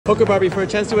Poker Barbie, for a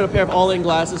chance to win a pair of all-in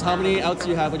glasses, how many outs do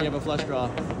you have when you have a flush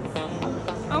draw?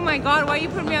 Oh my god, why you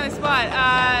put me on the spot?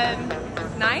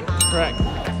 9? Correct.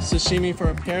 Sashimi, for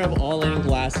a pair of all-in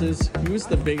glasses, who's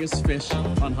the biggest fish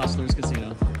on Hustlers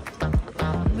Casino?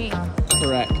 Me.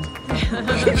 Correct.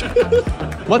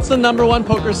 What's the #1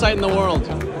 poker site in the world?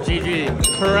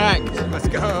 GG. Correct. Let's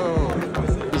go.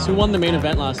 Who won the main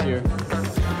event last year?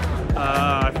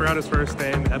 I forgot his first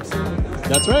name. Epson.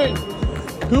 That's right.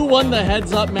 Who won the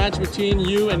heads-up match between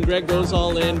you and Greg Goes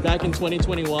All In back in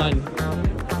 2021?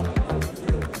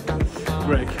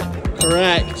 Greg.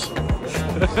 Correct.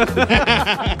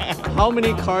 How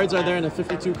many cards are there in a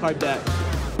 52-card deck?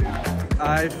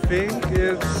 I think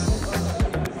it's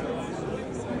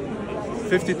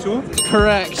 52.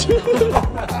 Correct.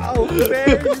 Oh,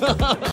 man.